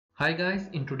Hi guys,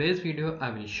 in today's video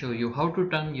I will show you how to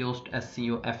turn Yoast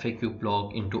SEO FAQ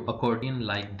block into Accordion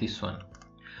like this one.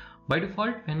 By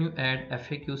default, when you add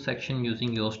FAQ section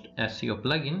using Yoast SEO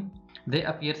plugin, they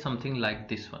appear something like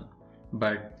this one.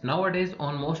 But nowadays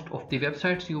on most of the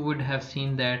websites you would have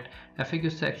seen that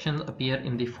FAQ sections appear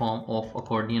in the form of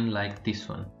Accordion like this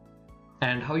one.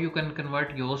 And how you can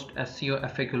convert Yoast SEO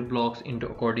FAQ blocks into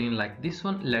Accordion like this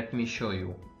one, let me show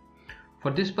you. For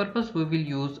this purpose, we will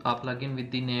use a plugin with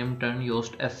the name Turn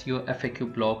Yoast SEO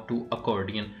FAQ Block to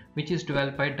Accordion, which is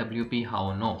developed by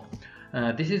WPHowKnow.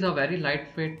 This is a very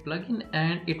lightweight plugin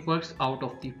and it works out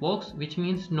of the box, which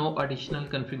means no additional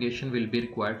configuration will be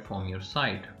required from your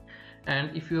site.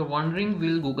 And if you are wondering,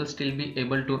 will Google still be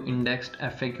able to index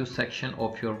FAQ section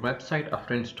of your website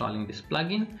after installing this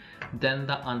plugin? Then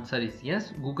the answer is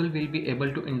yes, Google will be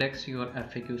able to index your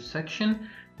FAQ section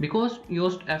because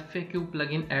Yoast FAQ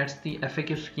plugin adds the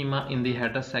FAQ schema in the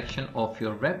header section of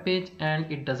your web page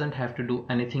and it doesn't have to do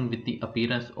anything with the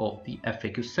appearance of the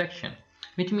FAQ section,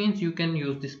 which means you can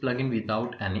use this plugin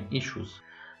without any issues.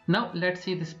 Now let's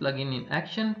see this plugin in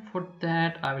action. For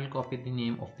that I will copy the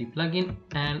name of the plugin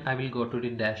and I will go to the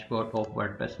dashboard of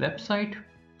WordPress website,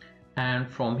 and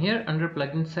from here under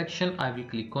plugin section I will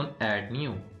click on add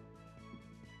new,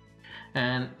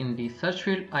 and in the search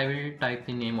field I will type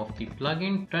the name of the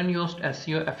plugin Turn Yoast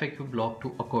SEO FAQ Block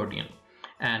to Accordion,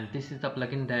 and this is the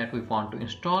plugin that we want to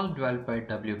install, developed by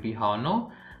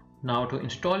WPHowKnow. Now to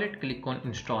install it, click on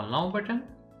install now button,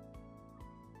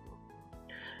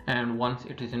 and once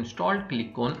it is installed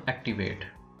click on activate,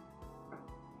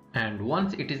 and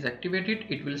once it is activated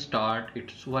it will start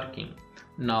its working.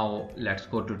 Now let's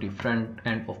go to the front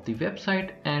end of the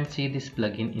website and see this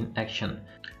plugin in action.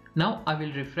 Now I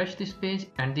will refresh this page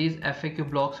and these FAQ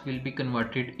blocks will be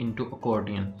converted into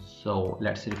Accordion. So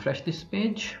let's refresh this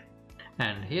page,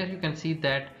 and here you can see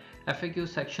that FAQ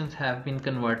sections have been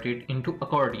converted into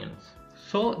accordions.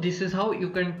 So this is how you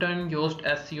can turn Yoast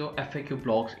SEO FAQ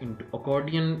blocks into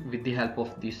Accordion with the help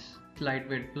of this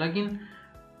lightweight plugin.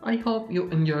 I hope you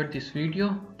enjoyed this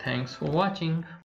video. Thanks for watching.